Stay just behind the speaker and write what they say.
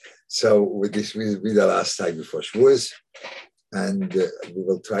So with this will be the last time before Shavuos, and we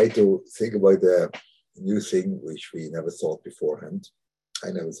will try to think about a new thing which we never thought beforehand.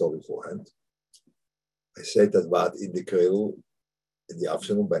 I never thought beforehand. I said that word in the Koil in the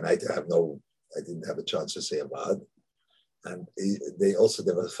afternoon. By night, I didn't have a chance to say a word, and they also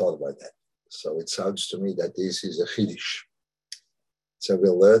never thought about that. So it sounds to me that this is a chiddush. So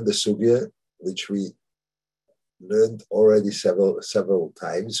we'll learn the sugya, which we learned already several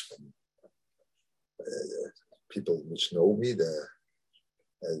times from people which know me.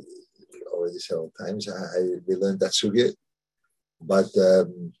 Already several times we learned that sugya, but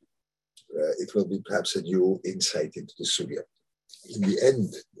it will be perhaps a new insight into the sugya. In the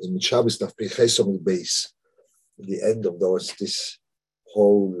end, in Shabbos Daf Peches on the base, in the end of this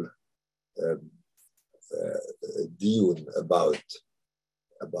whole diyun about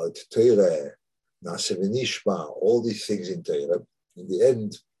Torah, Nase v'nishma, all these things in Torah. In the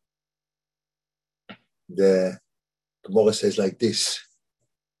end, the Gemara says like this: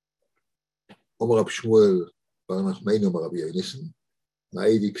 Omer Rab Shmuel bar Nachmanu Omer Rabbi Yonasan,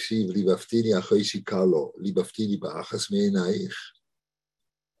 Ma'idi ksiv libaftini achoisi kalo libaftini ba'achas me'enayich.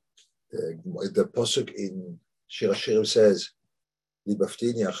 The pasuk in Shir HaShirim says,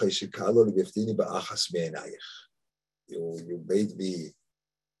 Libaftini achoisi kalo libaftini ba'achas me'enayich. You made me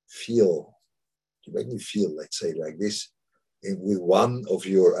feel, let's say like this, with one of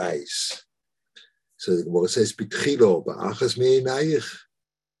your eyes. So the Gemara says, Bitchilo ba'achas me'enayich,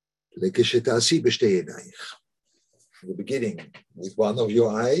 lekeshetasi b'shtei enayich. In the beginning, with one of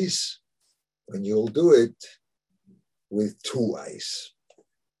your eyes, and you'll do it with two eyes.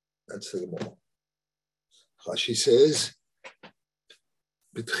 That's the Gemara. Rashi says,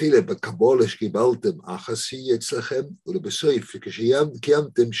 בתחילה בקבולה שקיבלתם אחסי אצלכם, ולבסוף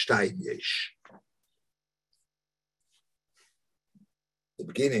כשקיימתם שתיים יש. The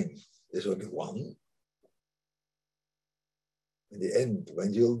beginning is only one. In the end,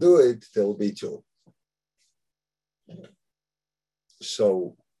 when you'll do it, there will be two.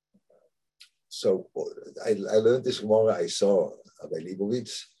 So I learned this Gemara. I saw Rabbi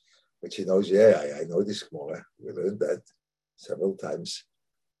Leibowitz, which he knows. Yeah, I know this Gemara. We learned that several times.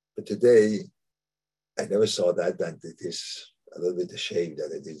 But today, I never saw that, and it is a little bit ashamed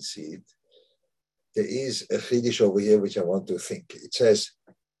that I didn't see it. There is a chiddush over here which I want to think. It says,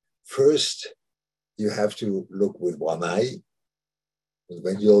 first, you have to look with one eye.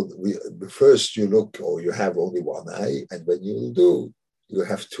 First you look, or you have only one eye, and when you do, you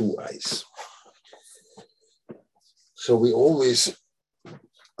have two eyes. So we always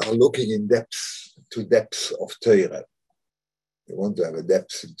are looking in depth of Torah. We want to have a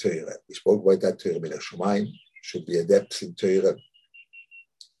depth in Torah. We spoke about that, Torah Melech Shomayim, should be a depth in Torah.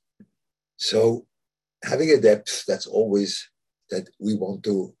 So having a depth, that's always that we want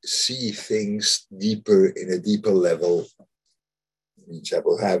to see things deeper, in a deeper level. I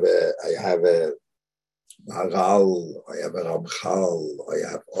have a Maharal, I have a Ramchal,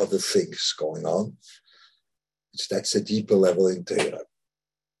 I have other things going on. That's a deeper level in Torah.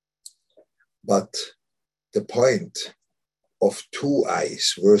 But the point of two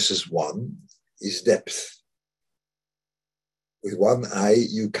eyes versus one is depth. With one eye,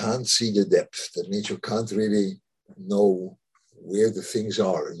 you can't see the depth. That means you can't really know where the things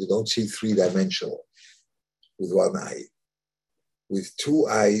are. You don't see three-dimensional with one eye. With two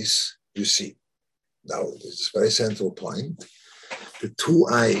eyes, you see. Now, this is a very central point. The two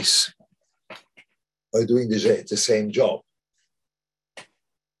eyes are doing the same job.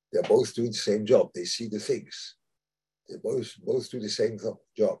 They're both doing the same job. They see the things. They both do the same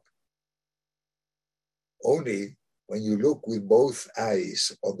job. Only when you look with both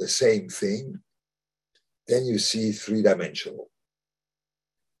eyes on the same thing, then you see three-dimensional.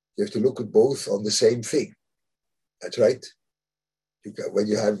 You have to look at both on the same thing. That's right. When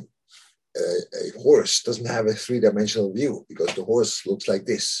you have a horse, doesn't have a three-dimensional view because the horse looks like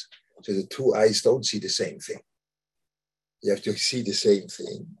this. So the two eyes don't see the same thing. You have to see the same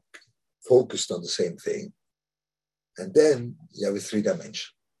thing, focused on the same thing, and then you have a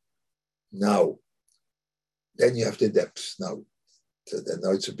three-dimension. Now, then you have the depth. Now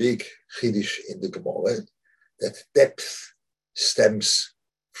it's a big chiddush in the Gemara that depth stems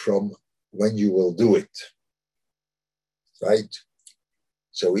from when you will do it, right?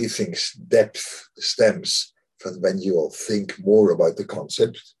 So he thinks depth stems from when you will think more about the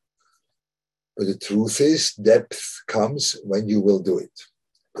concept. But the truth is, depth comes when you will do it.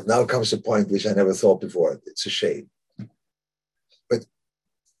 But now comes a point which I never thought before. It's a shame. But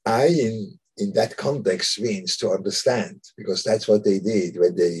in that context means to understand, because that's what they did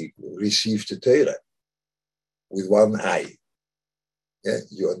when they received the Torah with one eye. Yeah,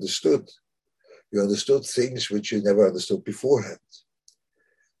 you understood. You understood things which you never understood beforehand.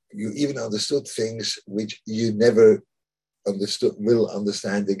 You even understood things which you never will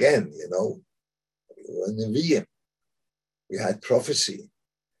understand again. You know, Nevi'im. We had prophecy.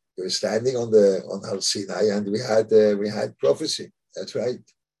 We were standing on Har Sinai, and we had prophecy. That's right.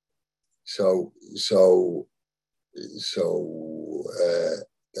 So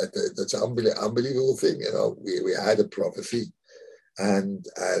that's an unbelievable thing. You know, we had a prophecy, and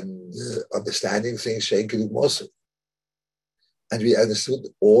understanding things, and we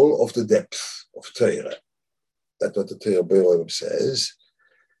understood all of the depth of Torah. That's what the Torah B'Olam says.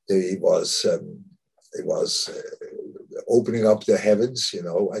 It was opening up the heavens, you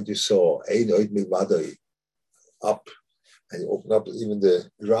know, and you saw Ein Od Milvadoi up, and you open up even the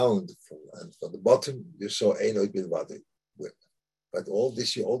ground, and from the bottom you saw Ein Od Milvadoi. But all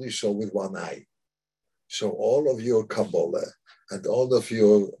you saw with one eye. So all of your Kabbalah and all of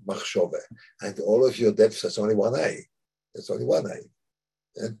your Machshove and all of your depths, that's only one eye. That's only one eye.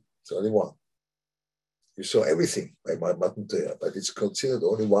 Yeah? It's only one. You saw everything by Matan Torah, but it's considered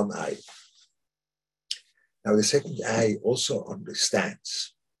only one eye. Now the second eye also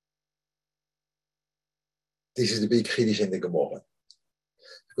understands. This is the big Chiddush in the Gemara.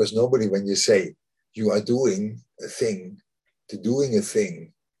 Because normally when you say you are doing a thing, doing a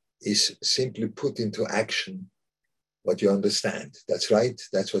thing is simply put into action what you understand. That's right.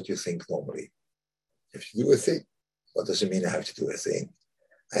 That's what you think normally. If you do a thing, what does it mean I have to do a thing?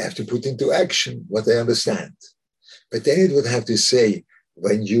 I have to put into action what I understand. But then it would have to say,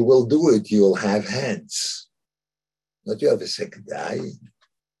 when you will do it, you will have hands. Not you have a second eye,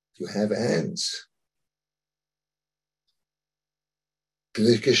 you have hands.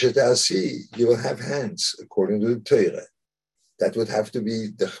 You will have hands, according to the Torah. That would have to be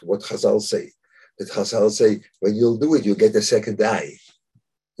what Chazal say. That Chazal say, when you'll do it, you'll get a second eye.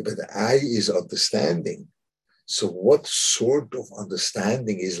 But the eye is understanding. So what sort of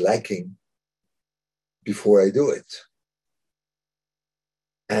understanding is lacking before I do it?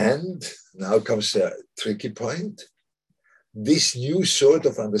 And now comes the tricky point. This new sort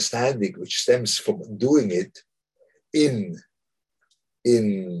of understanding, which stems from doing it in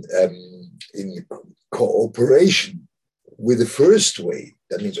cooperation with the first way,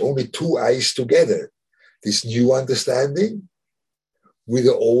 that means only two eyes together, this new understanding with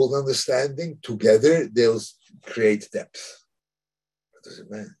the old understanding together, they'll create depth. What does it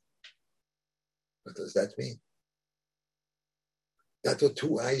mean? What does that mean? That's what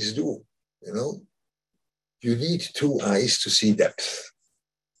two eyes do, you know? You need two eyes to see depth.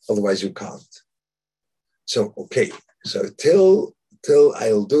 Otherwise you can't. So, okay. So till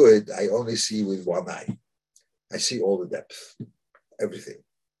I'll do it, I only see with one eye. I see all the depth, everything.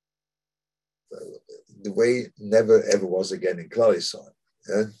 The way never ever was again in Clarison.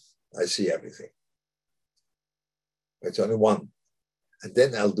 Yeah? I see everything. It's only one. And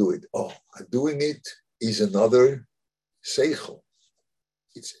then I'll do it. Oh, doing it is another seichel.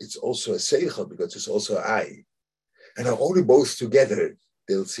 It's also a seichel because it's also an eye. And now only both together,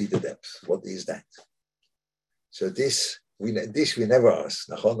 they'll see the depth. What is that? So this we never ask.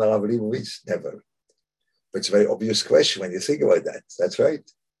 Never. But it's a very obvious question when you think about that. That's right.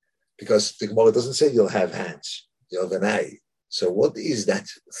 Because the Gemara doesn't say you'll have hands, you'll have an eye. So what is that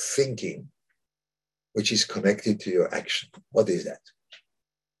thinking which is connected to your action? What is that?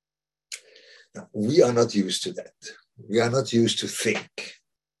 Now, we are not used to that. We are not used to think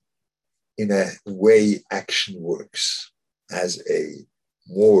in a way action works as a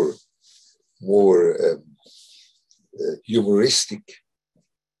more humoristic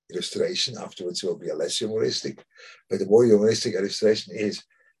illustration. Afterwards, it will be a less humoristic. But the more humoristic illustration is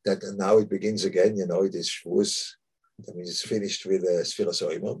that now it begins again. You know, it is Shavuos. That means it's finished with Sfiras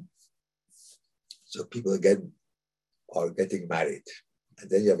Oimam. So people again are getting married. And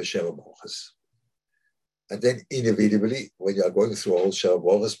then you have a Sheva Brachos. And then inevitably, when you are going through all Sheva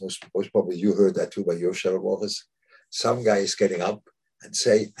Brachos, most probably you heard that too by your Sheva Brachos, some guy is getting up and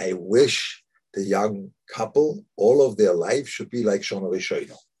say, I wish the young couple, all of their life should be like Shona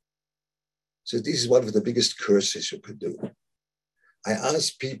Rishono. So this is one of the biggest curses you could do. I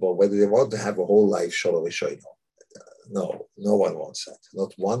ask people whether they want to have a whole life Shona Rishono. No one wants that.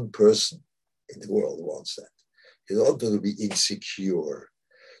 Not one person in the world wants that. You don't want to be insecure.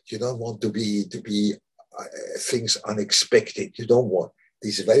 You don't want to be things unexpected. You don't want.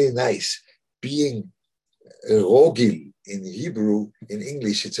 This is very nice. Being rogil in Hebrew, in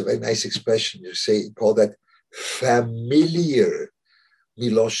English, it's a very nice expression. You call that familiar.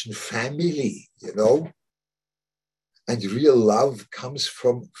 Miloshin family, you know. And real love comes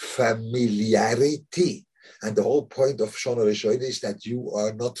from familiarity. And the whole point of Shana Rishon is that you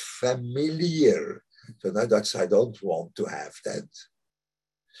are not familiar. So now that's, I don't want to have that.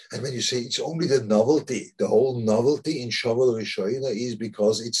 And when you say it's only the novelty, the whole novelty in Shana Rishon is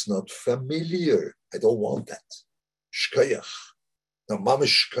because it's not familiar. I don't want that. Shkoyach. No, mama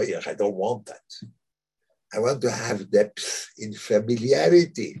shkoyach. I don't want that. I want to have depth in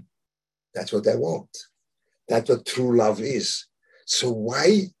familiarity. That's what I want. That's what true love is. So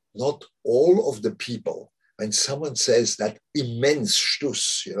why not all of the people, when someone says that immense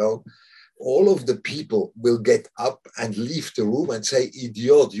shtus, all of the people will get up and leave the room and say,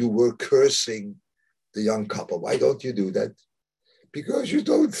 idiot, you were cursing the young couple. Why don't you do that? Because you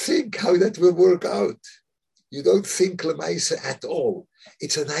don't think how that will work out. You don't think lemaisa at all.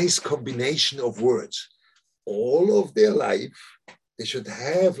 It's a nice combination of words. All of their life, they should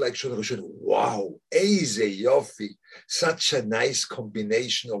have like wow, eize yofi, such a nice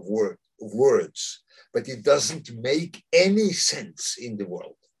combination of words, but it doesn't make any sense in the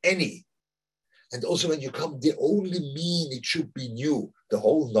world, any. And also when you come, they only mean it should be new. The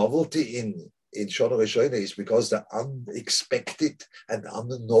whole novelty in Shana Rishona is because the unexpected and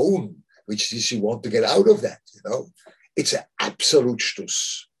unknown, which is you want to get out of that, It's an absolute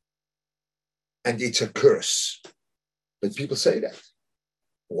shtus. And it's a curse. But people say that.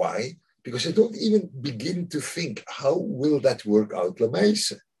 Why? Because they don't even begin to think, how will that work out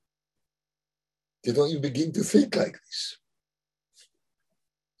lemaisa? They don't even begin to think like this.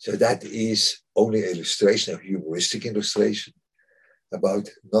 So that is only an illustration, a humoristic illustration about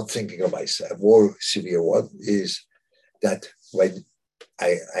not thinking of myself. A more severe one is that when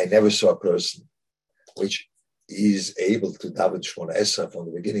I never saw a person which is able to daven Shmona Esrei from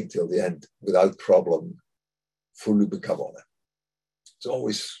the beginning till the end without problem, fully bekavona. It's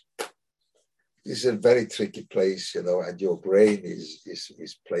always, this is a very tricky place, and your brain is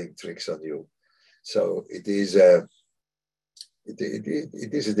playing tricks on you. So it is a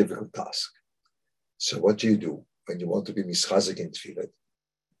difficult task. So what do you do when you want to be mischazik in tefillah?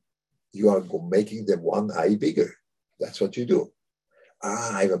 You are making the one eye bigger. That's what you do.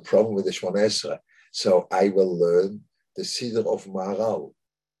 I have a problem with the Shmona Esrei. So I will learn the Siddur of Maharal,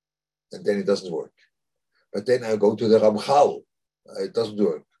 and then it doesn't work. But then I go to the Ramchal, it doesn't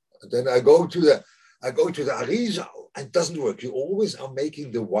work. And then I go to the Arizal, and it doesn't work. You always are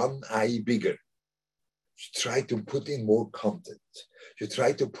making the one eye bigger. You try to put in more content. You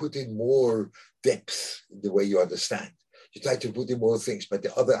try to put in more depth in the way you understand. You try to put in more things, but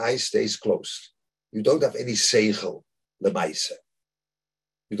the other eye stays closed. You don't have any seichel lemaisa.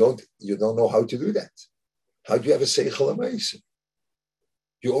 You don't know how to do that. How do you have a seichel lemaisa?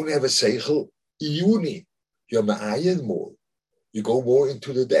 You only have a seichel iyuni. You're ma'ayin more. You go more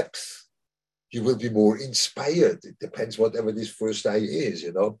into the depth. You will be more inspired. It depends whatever this first eye is,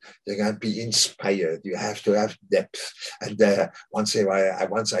 You can't be inspired. You have to have depth. And once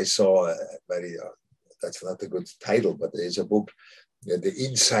I saw a very, that's not a good title, but there's a book, The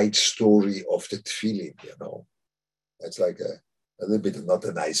Inside Story of the Tefillin, That's like a little bit not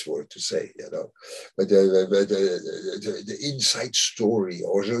a nice word to say, but the inside story,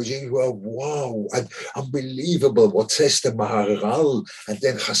 or wow, and unbelievable, what says the Maharal, and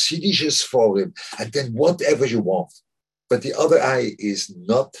then Hasidisches for him, and then whatever you want. But the other eye is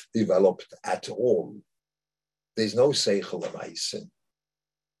not developed at all. There's no Seichel Amaisen.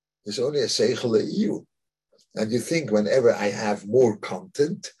 There's only a Seichel EU. And you think whenever I have more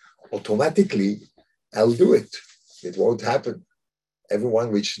content, automatically I'll do it. It won't happen.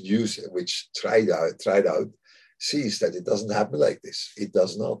 Everyone which tried out sees that it doesn't happen like this. It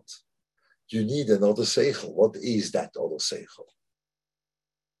does not. You need another seichel. What is that other seichel?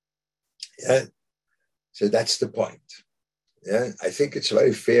 Yeah. So that's the point. Yeah. I think it's a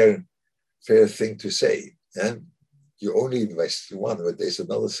very fair thing to say. Yeah. You only invest in one, but there's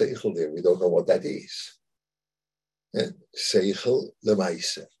another seichel there. We don't know what that is. Yeah. Seichel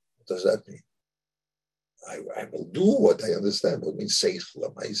lemaise. What does that mean? I will do what I understand. What means seichel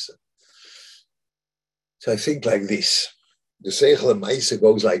lemaisa? So I think like this. The seichel lemaisa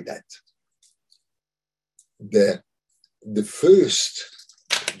goes like that. The first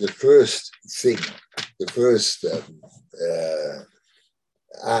thing, the first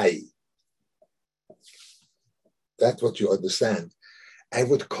I. That's what you understand. I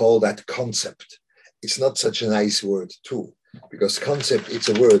would call that concept. It's not such a nice word too, because concept, it's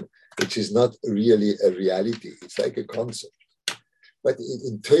a word which is not really a reality. It's like a concept. But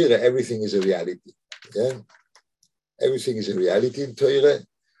in Torah, everything is a reality. Yeah? Everything is a reality in Torah,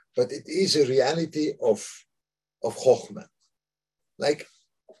 but it is a reality of Chokhmah. Like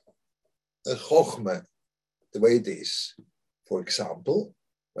a Chokhmah, the way it is. For example,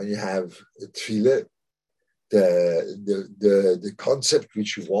 when you have a tefillah, the concept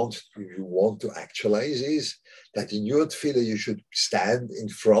which you want to actualize is that in your tefillah you should stand in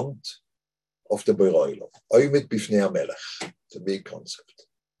front of the Borei Olam. Oimet bifnei HaMelech. It's a big concept.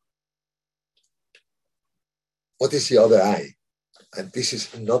 What is the other eye? And this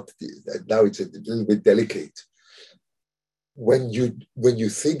is not, now it's a little bit delicate. When you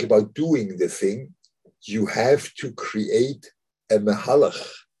think about doing the thing, you have to create a mehalach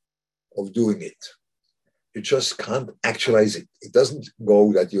of doing it. You just can't actualize it. It doesn't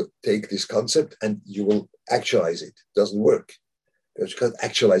go that you take this concept and you will actualize it. It doesn't work. You can't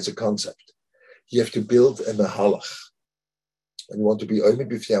actualize a concept. You have to build a mehalach. When you want to be oimed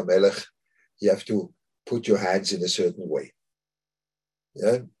b'fnei HaMelech, you have to put your hands in a certain way.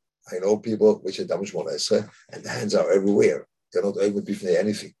 Yeah, I know people which are Dam Shmona Esrei, and the hands are everywhere. They're not oimed b'fnei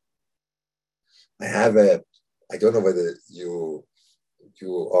anything. I don't know whether you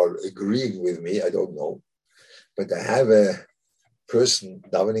are agreeing with me. I don't know. But I have a person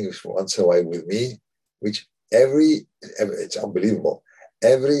davening once in a while with me, which every it's unbelievable.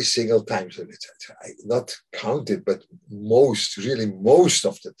 Every single time, so I not counted, but most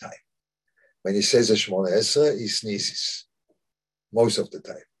of the time, when he says a Shmona Esrei, he sneezes. Most of the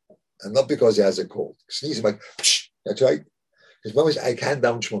time. And not because he has a cold. Sneezing like, psh, that's right. As long as I can't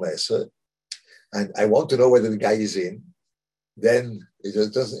down Shmona Esrei, and I want to know whether the guy is in, then it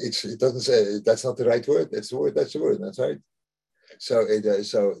doesn't say that's not the right word. That's the word. That's the word. That's right. So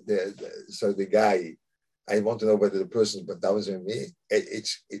the guy, I want to know whether the person, but that was in me.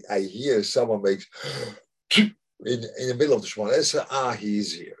 I hear someone makes in the middle of the Shemona Esrei. He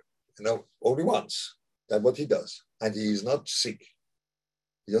is here. Only once. That's what he does, and he is not sick.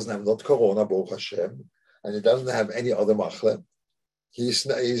 He doesn't have not corona, Baruch Hashem, and he doesn't have any other machle. He's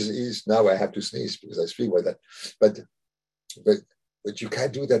now. I have to sneeze because I speak like that, but you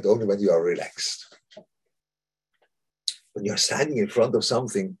can't do that only when you are relaxed. When you're standing in front of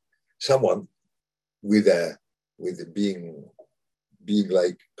someone with being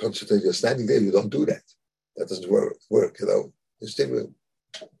like concentrated, you're standing there, you don't do that. That doesn't work.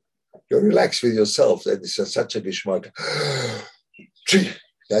 You're relaxed with yourself, and it's such a gishmak.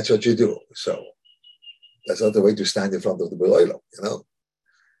 That's what you do. So that's not the way to stand in front of the Borei Olam,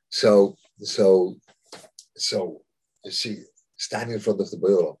 So you see, standing in front of the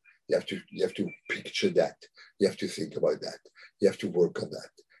Borei Olam, you have to picture that. You have to think about that. You have to work on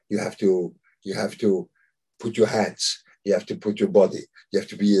that. You have to put your hands. You have to put your body. You have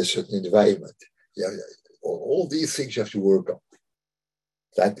to be in a certain environment. All these things you have to work on.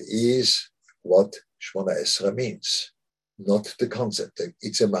 That is what Shmona Esrei means, not the concept.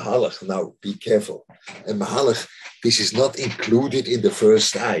 It's a mahalach. Now, be careful. A mahalach, this is not included in the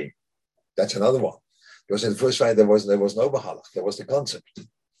first eye. That's another one. Because in the first eye, there was no mahalach. There was the concept.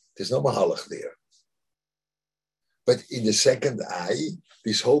 There's no mahalach there. But in the second eye,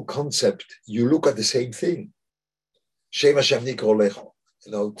 this whole concept, you look at the same thing. Shem Hashem Nikro Lecho,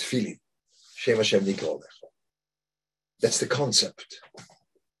 tefillin. Shem Hashem Nikro Lecho. That's the concept.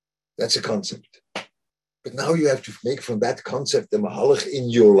 That's a concept. But now you have to make from that concept the mahalach in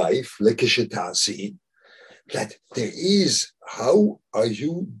your life, lekeshetasi, that there is, how are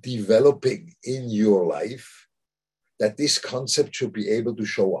you developing in your life that this concept should be able to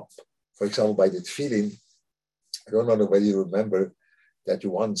show up? For example, by the tefillin, I don't know whether you remember that you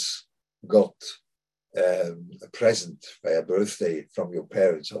once got a present by a birthday from your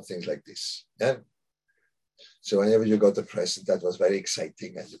parents or things like this. Yeah? So whenever you got a present, that was very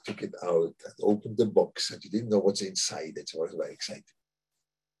exciting, and you took it out and opened the box and you didn't know what's inside. It was very exciting.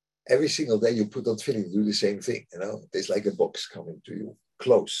 Every single day you put on tefillin, you do the same thing. There's like a box coming to you,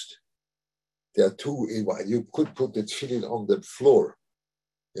 closed. There are two in one. You could put the tefillin on the floor.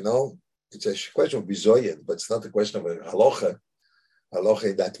 It's a question of bizoyen, but it's not a question of a halacha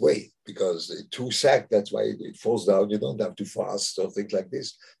in that way, because two sack, that's why it falls down. You don't have to fast or things like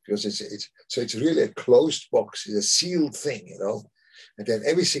this, because it's really a closed box. It's a sealed thing, And then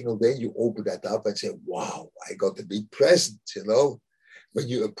every single day you open that up and say, wow, I got a big present, When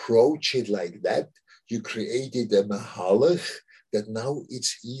you approach it like that, you created a mahalach that now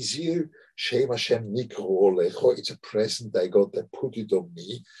it's easier. Shem Hashem Nikro Lecho. It's a present I got. That put it on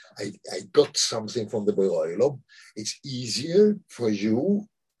me. I got something from the Borei Olam. It's easier for you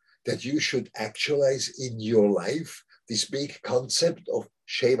that you should actualize in your life this big concept of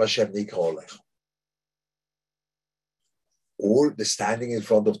Shem Hashem Nikro Lecho, or the standing in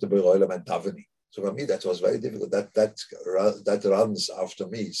front of the Borei Olam and davening. So for me, that was very difficult. That runs after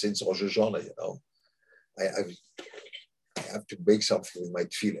me since Rosh Hashanah. I have to make something with my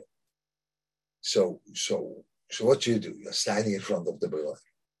tefillah. So what do? You're standing in front of the Borei Olam.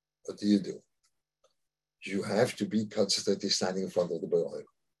 What do? you have to be constantly standing in front of the Baruch.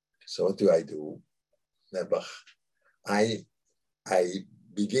 So what do? I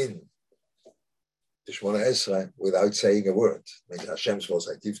begin the Shemona Esrei without saying a word. Hashem's Vos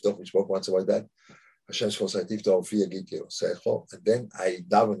Ha'Tiftoch, we spoke once about that. Hashem's Vos Ha'Tiftoch, and then I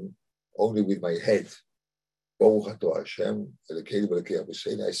daven only with my head. Baruch Ato Hashem, Elokeinu v'Elokei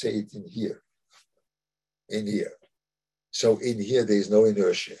Avosseinu. I say it in here. In here. So in here, there is no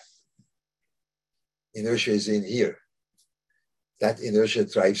inertia. Inertia is in here. That inertia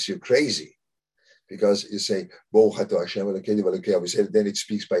drives you crazy because you say, Baruch Ato Hashem, Elokeinu v'Elokei Avosseinu, then it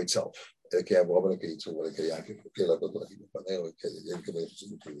speaks by itself. And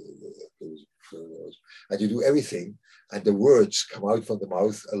you do everything, and the words come out from the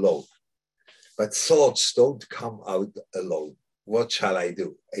mouth alone. But thoughts don't come out alone. What shall I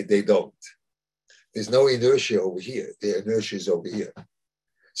do? They don't. There's no inertia over here. The inertia is over here.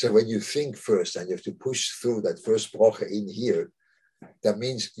 So when you think first and you have to push through that first bracha in here, that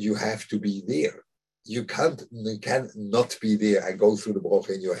means you have to be there. You can not be there and go through the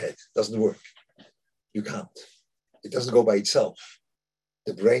bracha in your head. It doesn't work. You can't. It doesn't go by itself.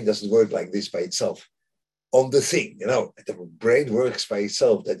 The brain doesn't work like this by itself. On the thing, the brain works by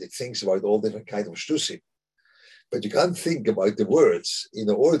itself, that it thinks about all different kinds of shtusim. But you can't think about the words in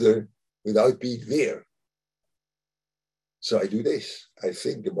order without being there. So I do this. I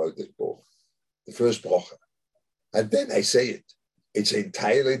think about this bracha, the first bracha. And then I say it. It's an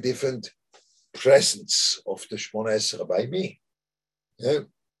entirely different presence of the Shemona Esrei by me. Yeah?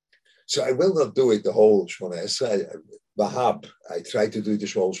 So I will not do it the whole Shemona Esrei. Vahab, I try to do the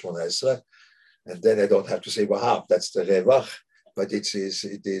whole Shemona Esrei, and then I don't have to say Vahab. That's the Revach, but it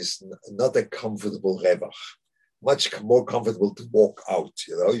is not a comfortable Revach. Much more comfortable to walk out.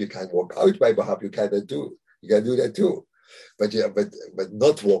 You can't walk out by Vahab. You can do that too. But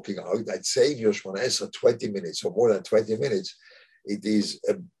not walking out. I'd say your Shemona Esrei 20 minutes or more than 20 minutes. It is.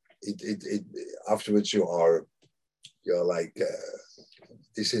 Afterwards you're like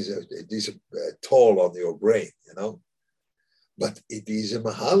this is a toll on your brain, but it is a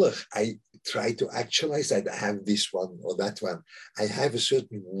mahalach. I try to actualize that. I have this one or that one. I have a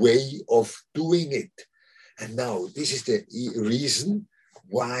certain way of doing it, and now this is the reason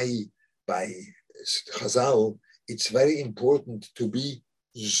why by Chazal it's very important to be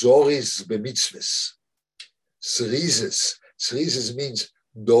zoris b'mitzvahs. Zrizes means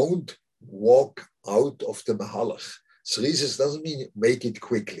don't walk out of the mahalach. Zrizes doesn't mean make it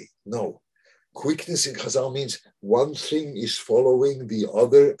quickly. No. Quickness in Chazal means one thing is following the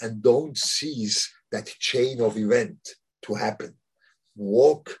other and don't seize that chain of event to happen.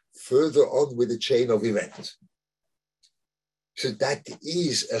 Walk further on with the chain of event. So that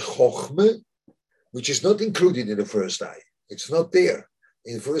is a chokhmah which is not included in the first eye. It's not there.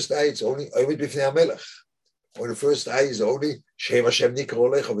 In the first eye, it's only Omed B'fnei HaMelech. Or the first eye is only Shem Hashem Nikro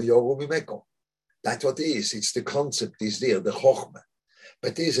Lecha V'yoru Mimeko. That's what it is. It's the concept is there, the Chokhmah.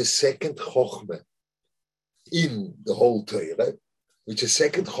 But there's a second Chokhmah in the whole Torah, which is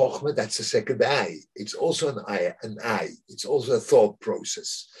second Chokhmah, that's the second eye. It's also an eye. It's also a thought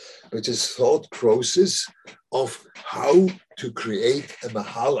process, which is thought process of how to create a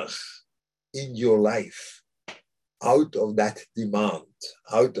mahalach in your life out of that demand,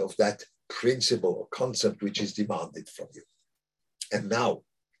 out of that principle or concept which is demanded from you. And now,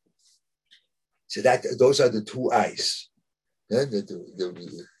 so that those are the two eyes. Yeah, the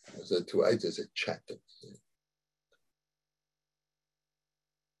two eyes. There's a chat.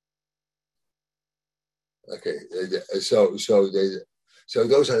 Okay, so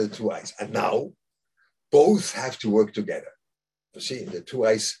those are the two eyes, and now both have to work together. You see, the two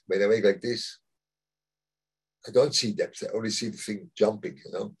eyes, when I make like this, I don't see depth. I only see the thing jumping,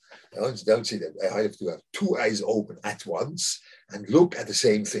 I don't see that. I have to have two eyes open at once and look at the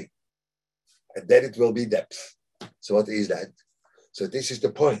same thing. And then it will be depth. So what is that? So this is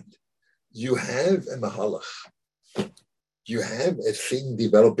the point. You have a mahalach. You have a thing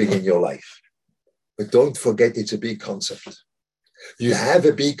developing in your life. But don't forget it's a big concept. You have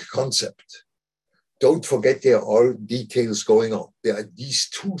a big concept. Don't forget there are details going on. There are these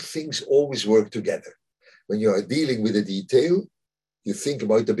two things always work together. When you are dealing with a detail, you think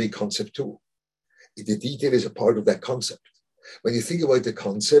about the big concept too. The detail is a part of that concept. When you think about the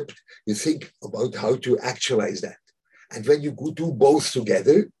concept, you think about how to actualize that. And when you do both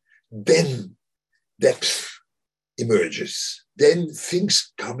together, then depth emerges. Then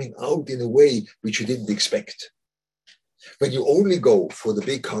things coming out in a way which you didn't expect. When you only go for the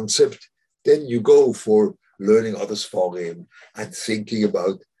big concept, then you go for learning others for him and thinking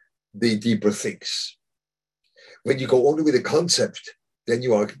about the deeper things. When you go only with a concept, then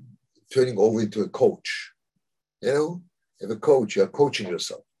you are turning over into a coach. You know, if a coach, you're coaching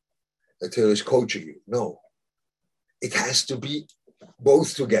yourself. The Torah is coaching you. No. It has to be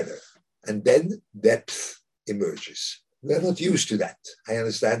both together. And then depth emerges. We are not used to that. I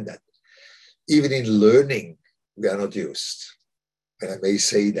understand that. Even in learning, we are not used. And I may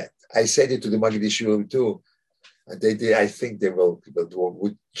say that. I said it to the Maggid Yeshiva too. And they I think they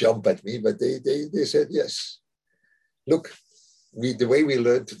would jump at me, but they said yes. Look, the way we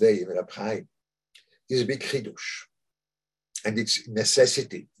learn today in Reb Chaim is a big chidush. And it's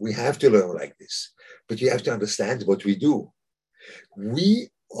necessity. We have to learn like this. But you have to understand what we do. We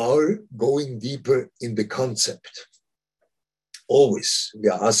are going deeper in the concept. Always we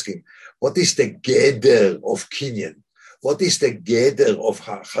are asking, what is the gather of Kinyan? What is the gather of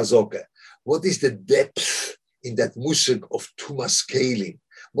Chazokah? What is the depth in that musik of Tumas scaling?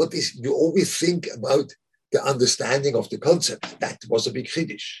 You always think about the understanding of the concept. That was a big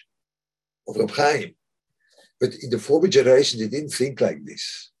chiddush of Reb Chaim. But in the former generation, they didn't think like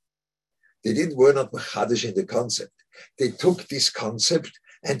this. Were not machadish in the concept. They took this concept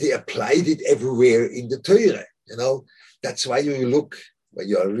and they applied it everywhere in the Torah. You know, that's why you look, when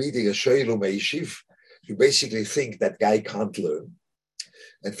you are reading a Shoylum Yeshiv, you basically think that guy can't learn.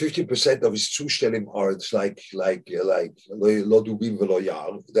 And 50% of his Zustellim are like Lo Dubim Velo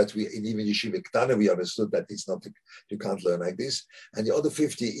Yar, that we, in even Yeshiva Ktana, we understood that it's not, you can't learn like this. And the other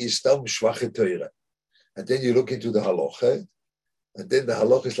 50 is Tam Shvache Torah. And then you look into the halacha, and then the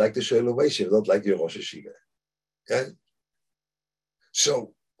halacha is like the Sholem Yeshiva, not like the Rosh Hashiva. Okay?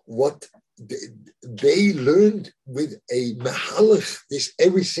 So what they learned with a mahalach, this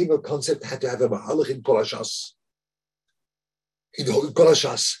every single concept had to have a mahalach in Kol HaShas. In the whole Kol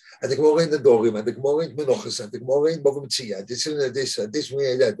HaShas. And the Gemara in the Dorim, and the Gemara in Menachos, and the Gemara in Bava Metzia, this and this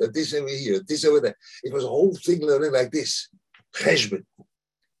way that, this over here, this over there. It was a whole thing learning like this. Cheshbon.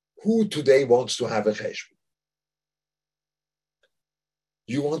 Who today wants to have a cheshbon?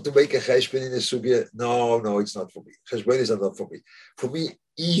 You want to make a cheshbon in a sugya? No, it's not for me. Cheshbon is not for me. For me,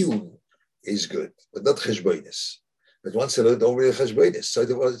 iyun is good, but not cheshbonis. But once I learned over the cheshbonis, so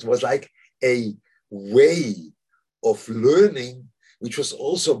it was like a way of learning, which was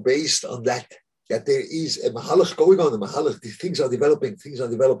also based on that there is a mahalach going on. A mahalach, things are developing.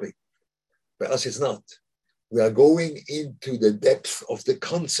 By us, it's not. We are going into the depth of the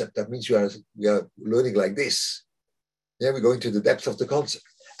concept. That means we are learning like this. Yeah, we're going to the depth of the concept.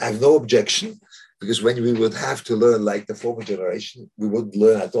 I have no objection, because when we would have to learn like the former generation, we wouldn't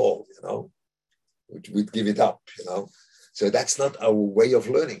learn at all, you know. We'd give it up, you know. So that's not our way of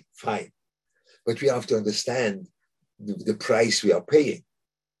learning. Fine. But we have to understand the price we are paying.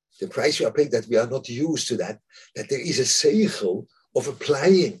 The price we are paying, that we are not used to that there is a seichel of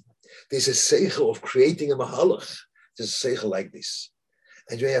applying. There's a seichel of creating a mahalach. There's a seichel like this.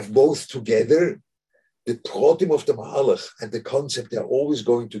 And we have both together, the protim of the mahalach and the concept, they're always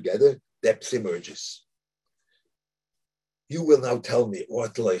going together, depth emerges. You will now tell me,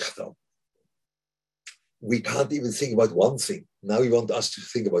 what leichtam? We can't even think about one thing. Now you want us to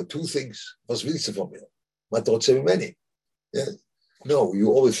think about two things. Was willst du von mir? Maar trotzdem many. Yeah? No, you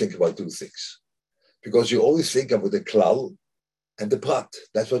always think about two things. Because you always think about the klal and the prat.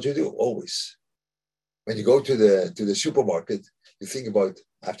 That's what you do, always. When you go to the supermarket, you think about,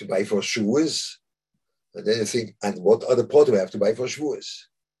 I have to buy for shoes. And then you think, and what other prat do I have to buy for shoes?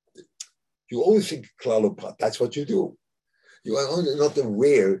 You always think klal and prat. That's what you do. You are not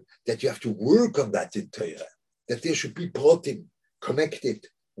aware that you have to work on that in Torah. That there should be pratim connected,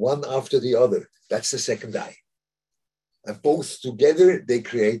 one after the other. That's the second eye. And both together, they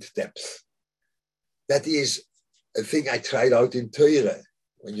create depth. That is a thing I tried out in Torah.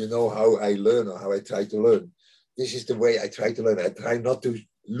 When you know how I learn or how I try to learn. This is the way I try to learn. I try not to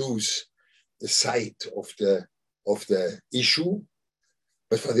lose the sight of the issue.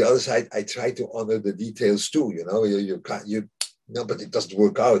 But for the other side, I try to honor the details too. You know, you can't, but it doesn't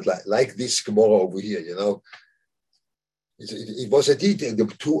work out like this Gemara over here, you know. It was a detail. The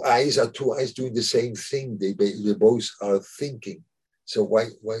two eyes are two eyes doing the same thing. They both are thinking. So why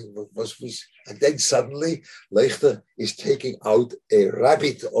was this? And then suddenly Leichter is taking out a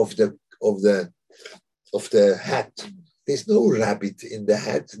rabbit of the hat. There's no rabbit in the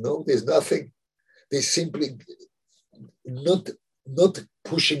hat. No, there's nothing. There's simply not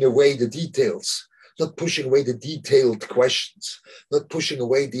pushing away the details, not pushing away the detailed questions, not pushing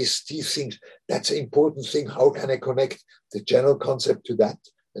away these things. That's an important thing. How can I connect the general concept to that?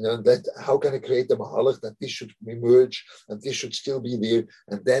 And then how can I create the mahalach that this should emerge and this should still be there?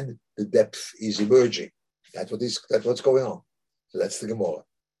 And then the depth is emerging. That's what's going on. So that's the Gemara.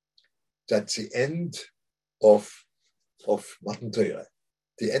 That's the end of Matan Torah.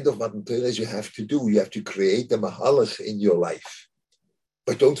 the end of Matan Torah is you have to create a mahalach in your life.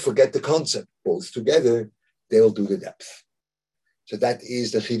 But don't forget the concept. Both together, they'll do the depth. So that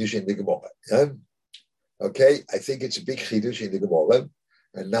is the chidush in the Gemara. Yeah? Okay, I think it's a big chidush in the Gemara.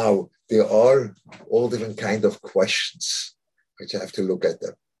 And now there are all different kind of questions, which I have to look at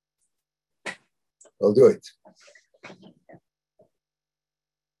them. I'll do it.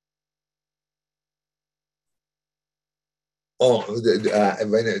 Oh,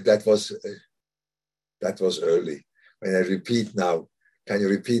 that was early. When I repeat now, can you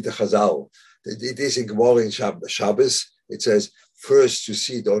repeat the Chazal? It is in Gemara in Shabbos. It says, first you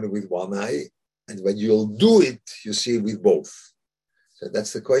see it only with one eye, and when you'll do it, you see it with both. So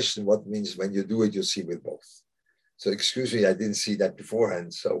that's the question. What means when you do it, you see with both? So excuse me, I didn't see that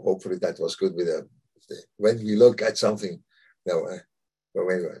beforehand. So hopefully that was good with them. When we look at something, no,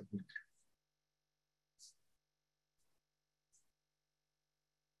 wait.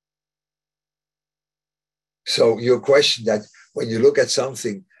 So your question that when you look at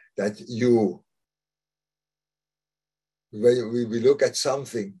something that when we look at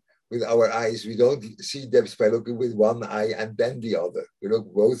something with our eyes, we don't see depth by looking with one eye and then the other. We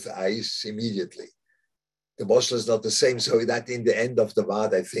look both eyes immediately. The Moshe is not the same. So that in the end of the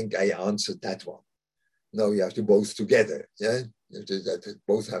Vad, I think I answered that one. No, you have to both together. Yeah,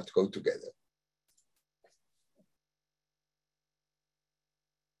 both have to go together.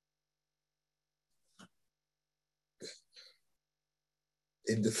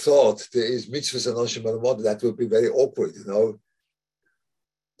 In the thought, there is mitzvahs and oshim al. That will be very awkward,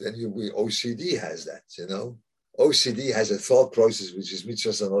 Then OCD has that, OCD has a thought process which is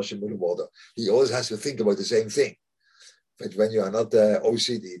mitzvahs and oshim al. He always has to think about the same thing. But when you are not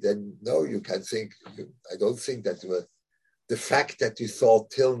OCD, then no, you can think. I don't think that the fact that you thought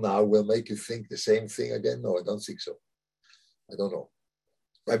till now will make you think the same thing again. No, I don't think so. I don't know.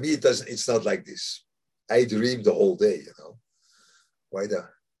 By me, it doesn't. It's not like this. I dream the whole day, Why the?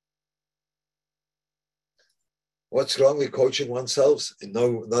 What's wrong with coaching oneself?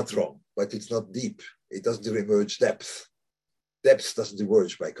 No, not wrong, but it's not deep. It doesn't emerge depth. Depth doesn't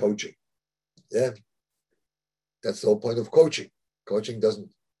emerge by coaching. Yeah, that's the whole point of coaching. Coaching doesn't.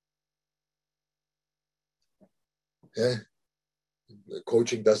 Yeah,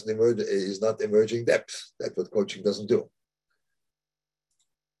 coaching doesn't emerge. Is not emerging depth. That's what coaching doesn't do.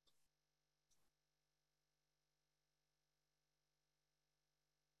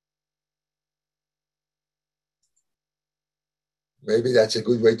 Maybe that's a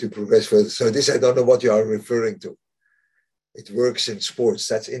good way to progress further. So this, I don't know what you are referring to. It works in sports.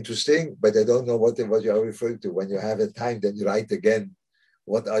 That's interesting, but I don't know what you are referring to. When you have a time, then you write again.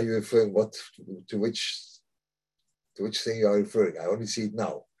 What are you referring? To which thing you are referring? I only see it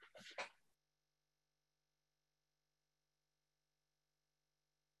now.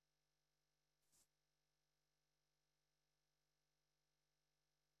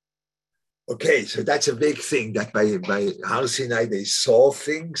 Okay, so that's a big thing that by Har Sinai they saw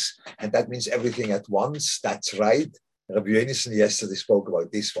things, and that means everything at once. That's right. Rabbi Yonason yesterday spoke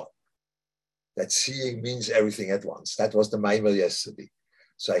about this one. That seeing means everything at once. That was the Maimer yesterday.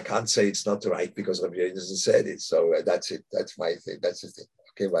 So I can't say it's not right because Rabbi Yonason said it. So that's it. That's my thing. That's the thing.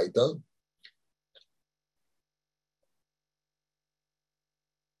 Okay, right on.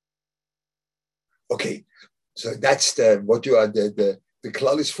 Okay, so that's the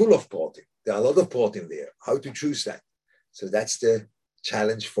klal is full of porting. There are a lot of porting there. How to choose that? So that's the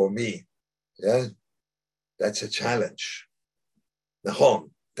challenge for me. Yeah, that's a challenge. Nahon.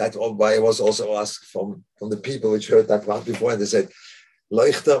 That's why I was also asked from the people which heard that one before, and they said,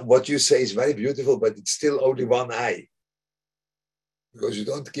 Leuchter, what you say is very beautiful, but it's still only one eye. Because you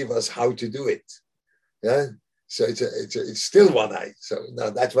don't give us how to do it. Yeah. So it's still one eye. So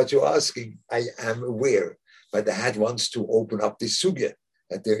now that's what you're asking. I am aware. But the head wants to open up this sugya,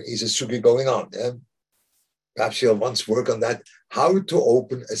 that there is a sugya going on. Yeah? Perhaps you'll once work on that, how to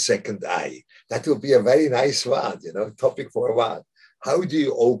open a second eye. That will be a very nice word, topic for a word. How do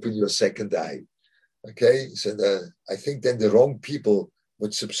you open your second eye? Okay, so I think then the wrong people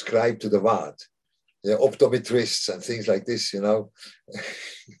would subscribe to the word. Optometrists and things like this,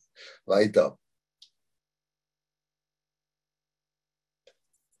 right up.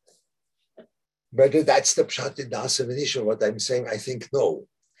 Whether that's the pshat in Nasa V'Nishma, what I'm saying, I think no.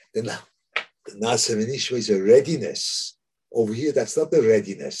 The Nasa V'Nishma is a readiness. Over here, that's not the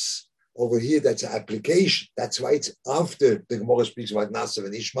readiness. Over here, that's an application. That's why it's after the Gemara speaks about Nasa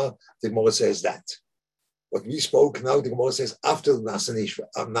V'Nishma, the Gemara says that. What we spoke now, the Gemara says after the Nasa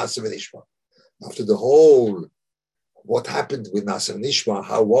V'Nishma. After the whole, what happened with Nasa V'Nishma,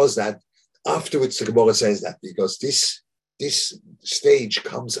 how was that? Afterwards, the Gemara says that, because this this stage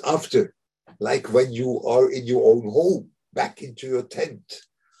comes after, like when you are in your own home, back into your tent,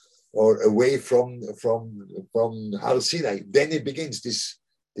 or away from Har Sinai. Then it begins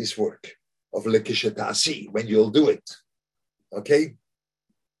this work of lekishetasi, when you'll do it. Okay?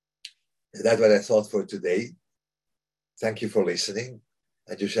 That's what I thought for today. Thank you for listening,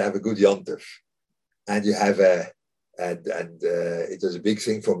 and you should have a good yontif. And you have it was a big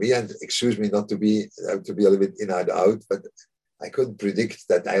thing for me. And excuse me not to be a little bit in and out, but I couldn't predict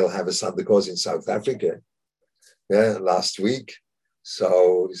that I'll have a Sunday course in South Africa. Yeah, last week.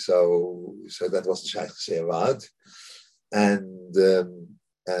 So that was Shaykh Sewad.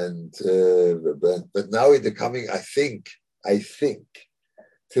 But now in the coming, I think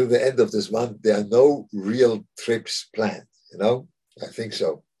till the end of this month, there are no real trips planned, I think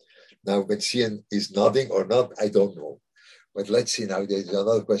so. Now, Metzian is nodding or not, I don't know. But let's see now, there's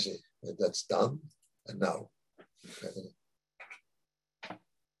another question. That's done. And now.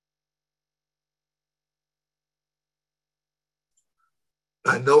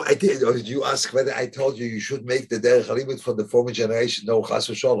 I know I did. Or you ask whether I told you should make the derech halimud for the former generation. No, chas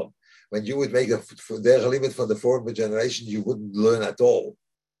v'sholom. When you would make the derech halimud for the former generation, you wouldn't learn at all.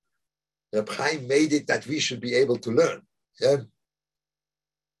 Reb Chaim made it that we should be able to learn. Yeah.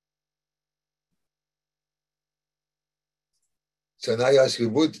 So now you ask, we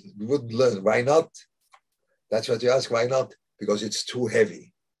wouldn't learn. Why not? That's what you ask. Why not? Because it's too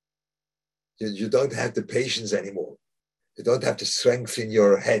heavy. You don't have the patience anymore. You don't have the strength in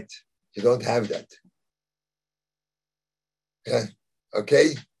your head. You don't have that. Yeah.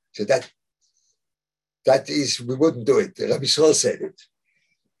 Okay? So that is, we wouldn't do it. Rabbi Sol said it.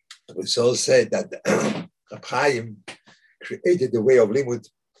 Rabbi Sol said that Reb Chaim created the way of limud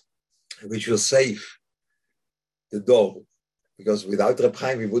which will save the dog. Because without Reb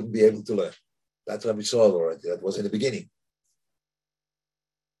Chaim, we wouldn't be able to learn. That's Rabbi Sol already. That was in the beginning.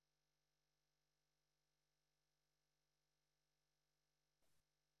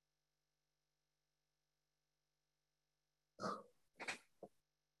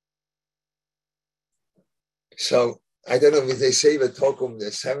 So I don't know if they say the Tokum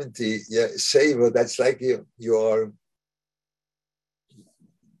 70, yeah, savor, that's like you are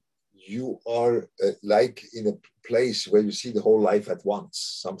like in a place where you see the whole life at once,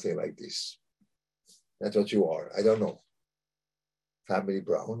 something like this. That's what you are. I don't know. Family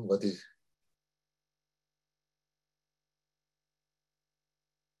Brown, what is?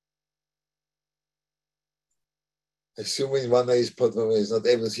 Assuming one is not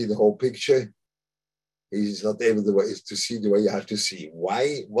able to see the whole picture, he's not able to see the way you have to see.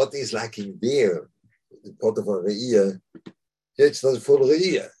 Why? What is lacking there? The pot of a re'iyah. It's not a full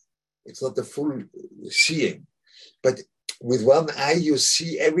re'iyah. It's not the full seeing. But with one eye, you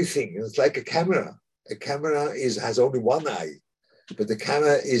see everything. It's like a camera. A camera has only one eye, but the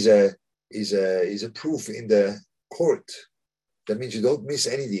camera is a proof in the court. That means you don't miss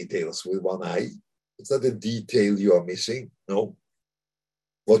any details with one eye. It's not a detail you are missing. No.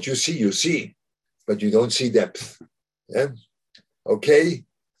 What you see, but you don't see depth. Yeah? Okay?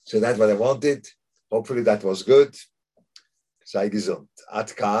 So that's what I wanted. Hopefully that was good. Sei gesund.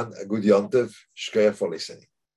 Ad Khan, a good Yontif. Shkoyach for listening.